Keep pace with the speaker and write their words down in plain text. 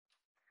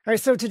All right,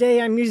 so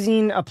today I'm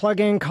using a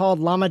plugin called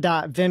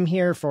llama.vim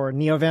here for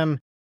llama.vim.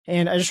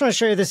 And I just want to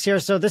show you this here.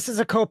 So this is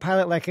a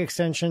Copilot-like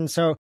extension.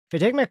 So if I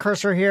take my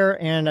cursor here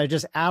and I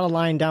just add a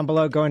line down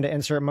below, go into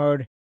insert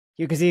mode,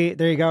 you can see,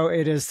 there you go.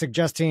 It is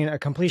suggesting a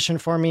completion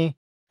for me.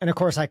 And of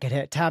course I could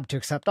hit tab to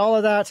accept all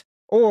of that.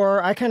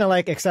 Or I kind of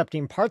like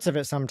accepting parts of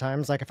it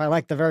sometimes. Like if I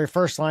like the very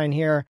first line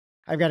here,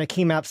 I've got a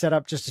key map set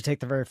up just to take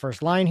the very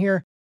first line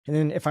here. And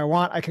then if I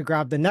want, I could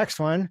grab the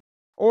next one.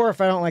 Or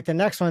if I don't like the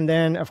next one,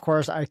 then of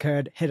course I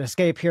could hit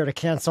escape here to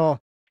cancel.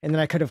 And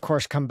then I could of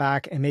course come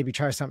back and maybe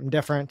try something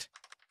different.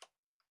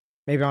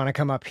 Maybe I want to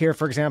come up here,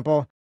 for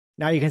example.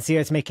 Now you can see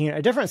it's making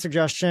a different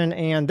suggestion.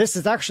 And this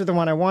is actually the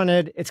one I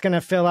wanted. It's going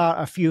to fill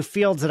out a few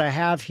fields that I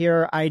have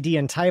here, ID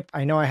and type.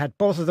 I know I had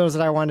both of those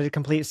that I wanted to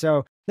complete. So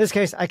in this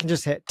case, I can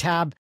just hit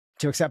tab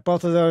to accept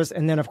both of those.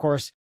 And then of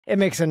course, it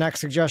makes a next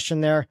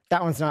suggestion there.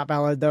 That one's not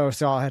valid though.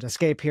 So I'll hit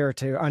escape here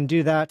to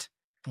undo that.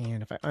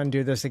 And if I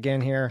undo this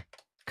again here,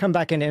 come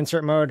back into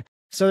insert mode.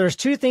 So there's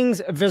two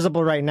things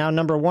visible right now.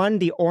 Number one,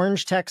 the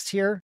orange text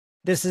here.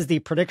 This is the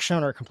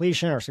prediction or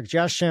completion or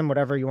suggestion,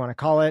 whatever you want to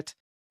call it.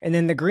 And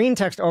then the green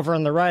text over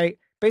on the right,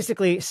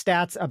 basically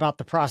stats about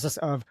the process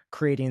of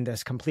creating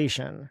this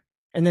completion.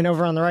 And then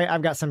over on the right,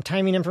 I've got some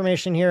timing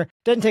information here.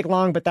 Doesn't take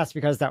long, but that's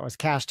because that was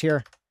cached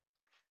here.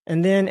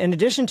 And then in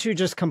addition to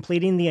just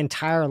completing the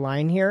entire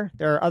line here,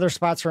 there are other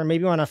spots where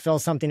maybe you want to fill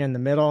something in the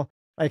middle.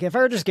 Like if I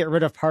were to just get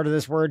rid of part of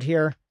this word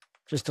here,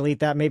 just delete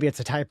that. Maybe it's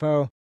a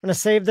typo. I'm going to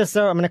save this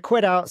though. I'm going to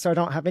quit out so I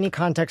don't have any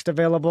context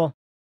available.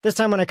 This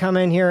time when I come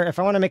in here, if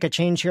I want to make a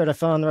change here to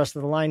fill in the rest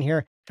of the line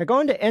here, if I go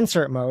into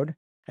insert mode,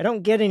 I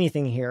don't get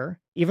anything here,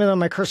 even though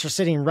my cursor's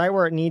sitting right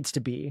where it needs to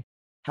be.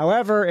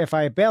 However, if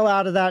I bail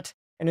out of that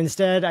and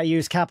instead I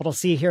use capital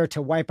C here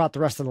to wipe out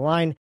the rest of the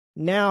line,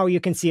 now you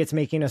can see it's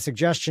making a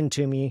suggestion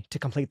to me to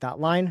complete that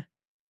line.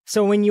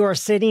 So when you are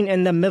sitting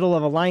in the middle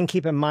of a line,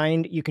 keep in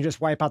mind, you can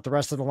just wipe out the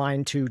rest of the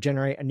line to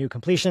generate a new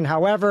completion.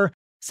 However,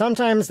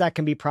 sometimes that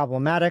can be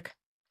problematic.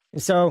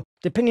 And so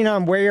depending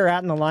on where you're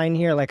at in the line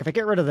here, like if I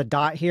get rid of the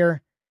dot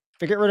here,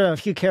 if I get rid of a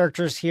few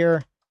characters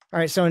here. All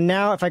right, so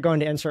now if I go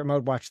into insert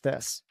mode, watch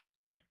this.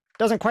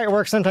 Doesn't quite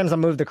work. Sometimes I'll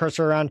move the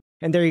cursor around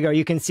and there you go.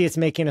 You can see it's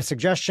making a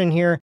suggestion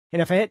here.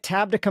 And if I hit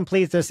tab to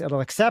complete this,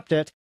 it'll accept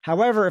it.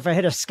 However, if I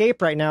hit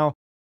escape right now,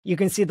 you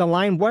can see the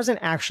line wasn't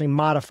actually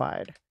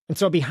modified. And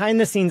so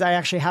behind the scenes, I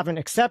actually haven't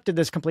accepted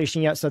this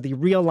completion yet. So the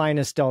real line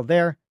is still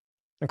there.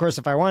 Of course,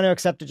 if I want to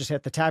accept it, just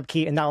hit the tab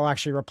key and that will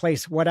actually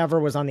replace whatever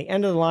was on the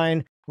end of the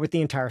line with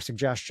the entire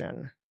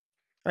suggestion.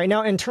 All right,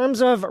 now in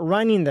terms of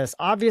running this,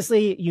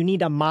 obviously you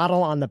need a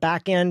model on the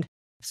back end.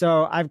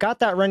 So I've got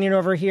that running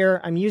over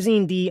here. I'm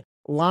using the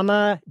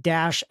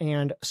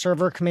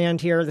llama-server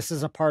command here. This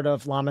is a part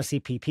of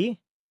llama.cpp.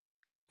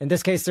 In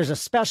this case, there's a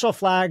special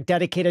flag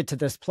dedicated to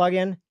this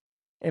plugin.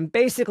 And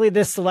basically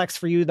this selects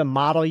for you the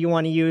model you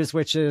want to use,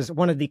 which is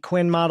one of the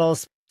Quinn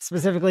models.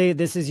 Specifically,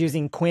 this is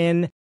using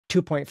Quinn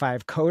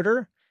 2.5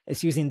 coder.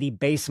 It's using the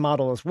base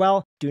model as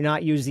well. Do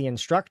not use the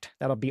instruct.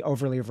 That'll be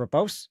overly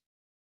verbose.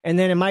 And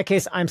then in my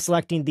case, I'm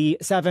selecting the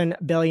 7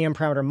 billion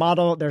parameter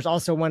model. There's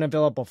also one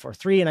available for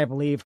 3 and I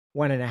believe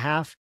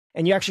 1.5.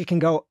 And you actually can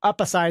go up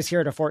a size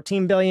here to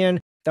 14 billion,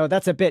 though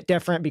that's a bit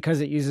different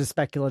because it uses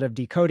speculative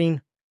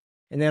decoding.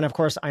 And then of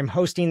course, I'm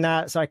hosting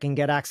that so I can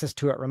get access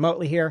to it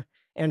remotely here.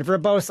 And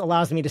verbose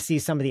allows me to see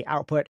some of the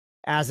output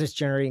as it's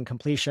generating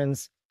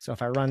completions. So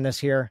if I run this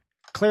here,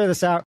 clear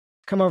this out,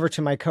 come over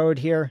to my code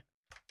here,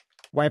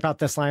 wipe out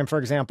this line, for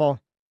example.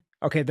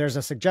 Okay, there's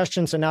a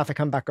suggestion. So now if I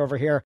come back over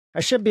here, I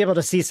should be able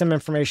to see some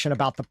information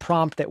about the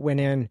prompt that went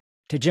in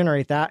to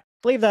generate that. I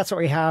believe that's what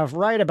we have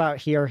right about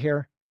here.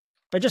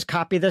 If I just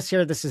copy this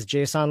here, this is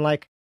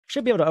JSON-like.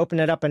 Should be able to open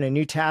it up in a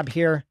new tab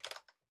here.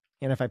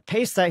 And if I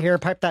paste that here,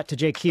 pipe that to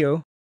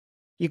JQ,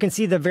 you can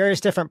see the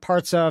various different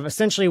parts of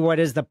essentially what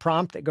is the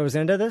prompt that goes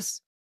into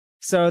this.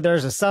 So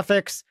there's a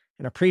suffix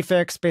and a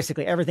prefix,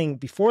 basically everything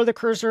before the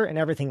cursor and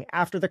everything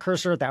after the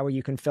cursor. That way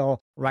you can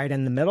fill right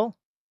in the middle.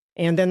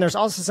 And then there's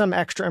also some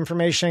extra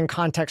information,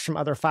 context from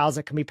other files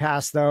that can be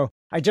passed, though.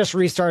 I just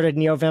restarted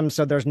llama.vim,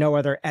 so there's no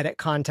other edit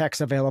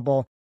context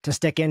available to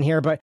stick in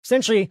here. But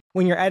essentially,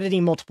 when you're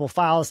editing multiple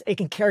files, it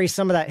can carry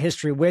some of that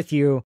history with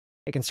you.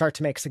 It can start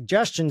to make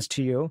suggestions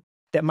to you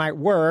that might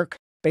work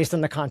based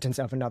on the contents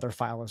of another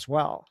file as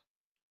well.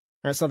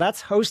 All right, so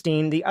that's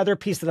hosting. The other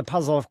piece of the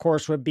puzzle, of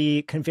course, would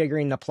be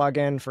configuring the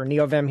plugin for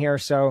llama.vim here.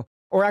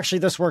 Or actually,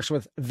 this works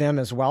with Vim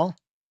as well.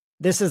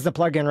 This is the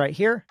plugin right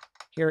here.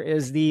 Here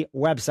is the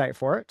website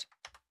for it.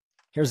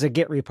 Here's a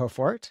Git repo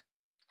for it.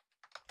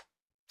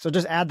 So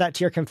just add that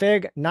to your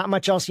config. Not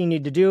much else you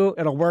need to do.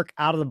 It'll work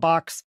out of the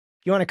box.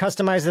 If you want to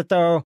customize it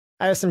though,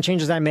 I have some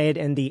changes I made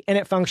in the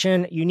init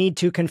function. You need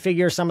to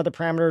configure some of the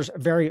parameters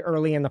very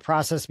early in the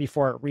process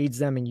before it reads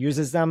them and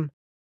uses them.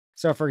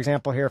 So for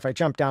example, here, if I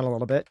jump down a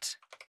little bit,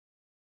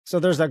 so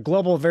there's a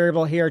global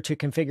variable here to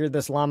configure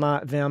this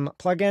llama.vim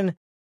plugin.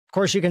 Of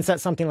course, you can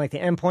set something like the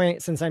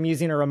endpoint. Since I'm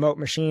using a remote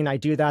machine, I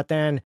do that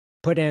then,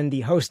 put in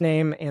the host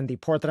name and the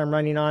port that I'm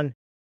running on.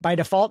 By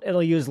default,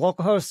 it'll use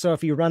localhost. So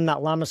if you run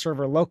that llama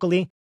server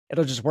locally,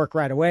 it'll just work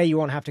right away. You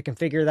won't have to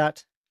configure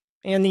that.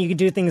 And then you can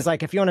do things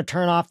like if you want to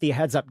turn off the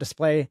heads up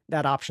display,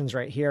 that option's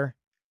right here.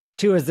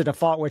 2 is the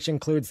default, which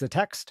includes the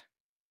text.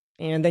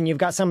 And then you've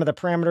got some of the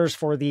parameters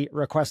for the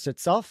request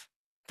itself.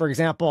 For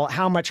example,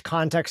 how much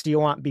context do you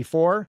want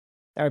before?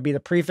 That would be the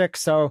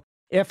prefix. So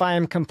if I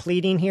am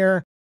completing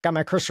here, got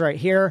my cursor right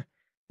here,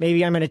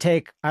 maybe I'm going to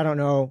take, I don't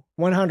know,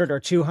 100 or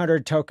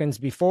 200 tokens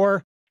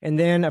before. And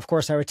then, of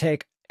course, I would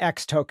take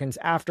X tokens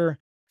after.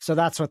 So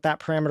that's what that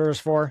parameter is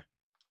for.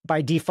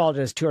 By default,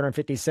 it is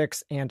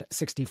 256 and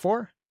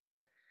 64.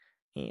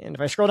 And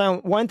if I scroll down,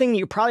 one thing that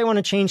you probably want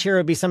to change here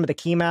would be some of the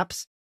key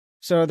maps.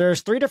 So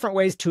there's 3 different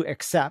ways to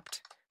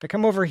accept. If I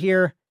come over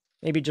here,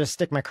 maybe just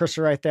stick my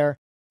cursor right there.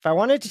 If I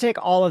wanted to take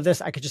all of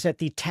this, I could just hit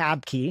the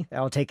tab key.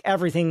 That'll take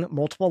everything,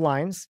 multiple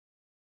lines.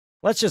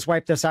 Let's just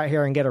wipe this out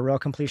here and get a real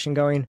completion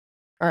going.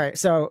 All right,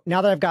 so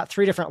now that I've got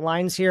 3 different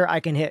lines here, I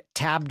can hit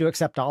tab to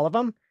accept all of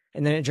them,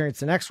 and then it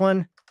generates the next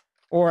one.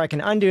 Or I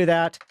can undo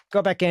that,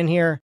 go back in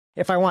here.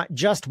 If I want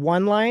just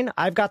one line,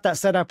 I've got that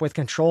set up with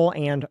Control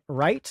and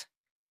Right.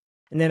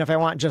 And then if I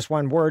want just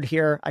one word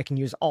here, I can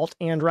use Alt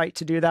and Right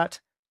to do that.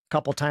 A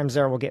couple times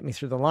there will get me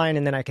through the line,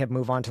 and then I can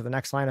move on to the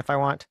next line if I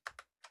want.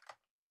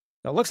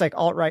 Now, it looks like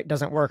Alt Right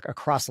doesn't work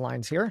across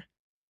lines here.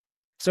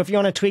 So if you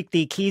want to tweak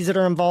the keys that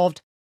are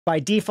involved, by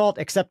default,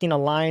 accepting a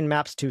line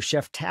maps to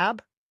Shift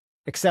Tab.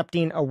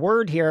 Accepting a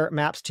word here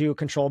maps to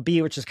Control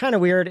B, which is kind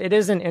of weird. It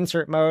is in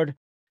insert mode,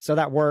 so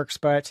that works.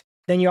 But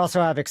then you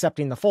also have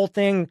accepting the full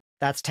thing.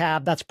 That's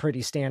Tab. That's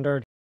pretty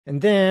standard.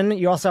 And then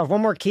you also have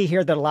one more key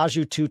here that allows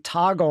you to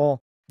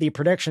toggle the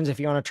predictions if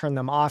you want to turn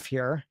them off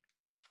here.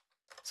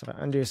 So if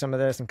I undo some of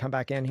this and come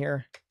back in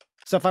here.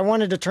 So if I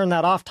wanted to turn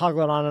that off,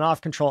 toggle it on and off,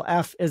 Control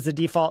F is the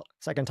default.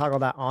 So I can toggle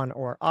that on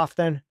or off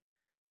then.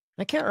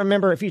 I can't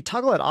remember if you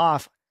toggle it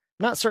off.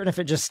 I'm not certain if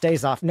it just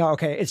stays off. No,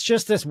 okay. It's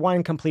just this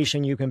one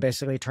completion. You can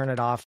basically turn it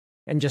off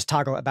and just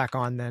toggle it back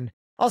on then.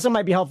 Also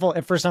might be helpful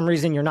if for some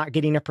reason you're not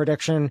getting a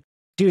prediction,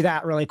 do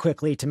that really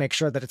quickly to make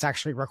sure that it's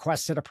actually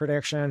requested a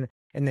prediction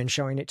and then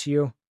showing it to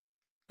you.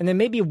 And then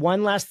maybe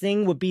one last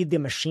thing would be the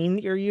machine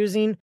that you're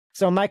using.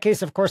 So in my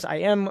case, of course, I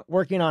am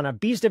working on a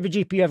beast of a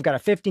GPU. I've got a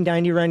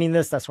 5090 running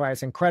this. That's why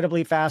it's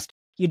incredibly fast.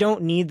 You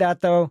don't need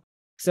that though.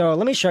 So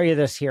let me show you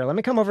this here. Let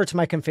me come over to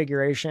my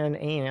configuration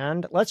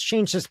and let's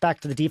change this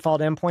back to the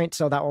default endpoint.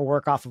 So that will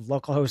work off of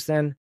localhost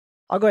then.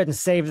 I'll go ahead and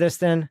save this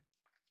then.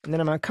 And then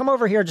I'm going to come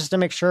over here just to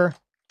make sure.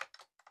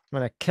 I'm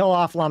going to kill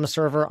off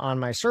llama-server on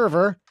my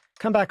server.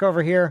 Come back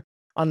over here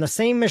on the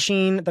same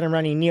machine that I'm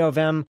running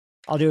llama.vim.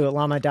 I'll do a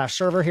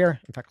llama-server here.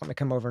 In fact, let me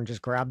come over and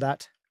just grab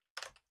that.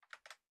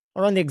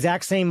 I'll run the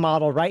exact same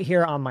model right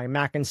here on my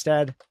Mac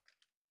instead.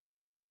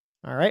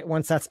 All right,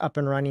 once that's up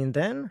and running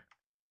then.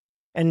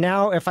 And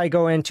now if I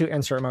go into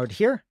insert mode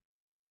here,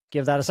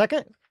 give that a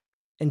second.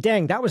 And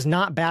dang, that was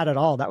not bad at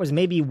all. That was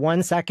maybe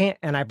 1 second.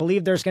 And I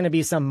believe there's going to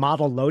be some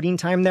model loading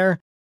time there.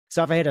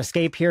 So if I hit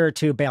escape here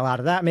to bail out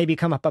of that, maybe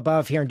come up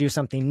above here and do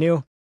something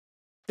new.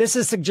 This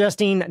is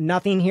suggesting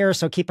nothing here.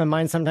 So keep in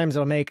mind, sometimes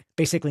it'll make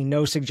basically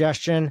no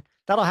suggestion.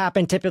 That'll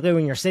happen typically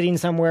when you're sitting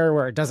somewhere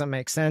where it doesn't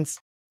make sense.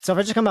 So if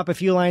I just come up a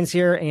few lines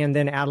here and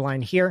then add a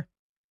line here.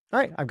 All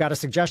right, I've got a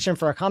suggestion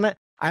for a comment.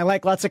 I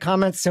like lots of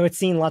comments, so it's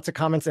seeing lots of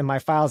comments in my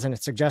files and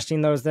it's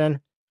suggesting those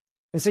then.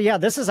 And so yeah,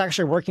 this is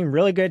actually working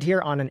really good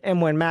here on an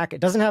M1 Mac. It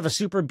doesn't have a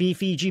super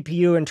beefy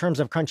GPU in terms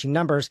of crunching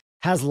numbers,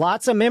 has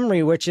lots of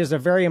memory, which is a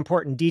very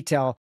important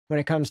detail when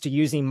it comes to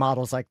using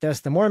models like this.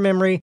 The more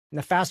memory and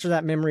the faster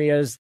that memory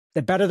is,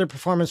 the better the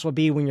performance will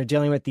be when you're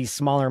dealing with these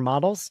smaller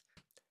models.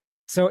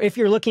 So if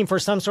you're looking for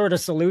some sort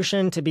of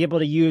solution to be able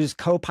to use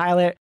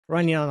Copilot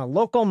running on a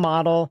local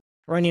model,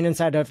 running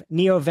inside of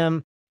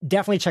llama.vim,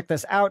 definitely check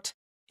this out.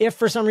 If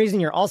for some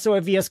reason you're also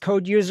a VS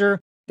Code user,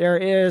 there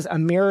is a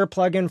mirror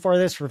plugin for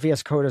this for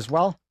VS Code as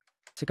well.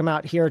 So come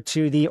out here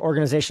to the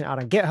organization out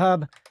on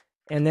GitHub.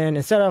 And then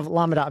instead of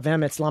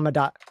llama.vim, it's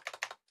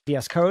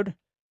llama.vscode.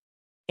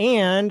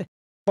 And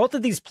both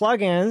of these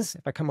plugins,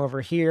 if I come over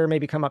here,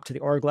 maybe come up to the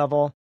org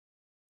level,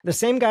 the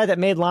same guy that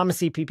made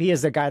llama.cpp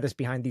is the guy that's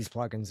behind these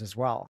plugins as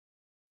well.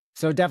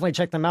 So definitely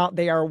check them out.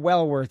 They are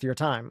well worth your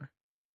time.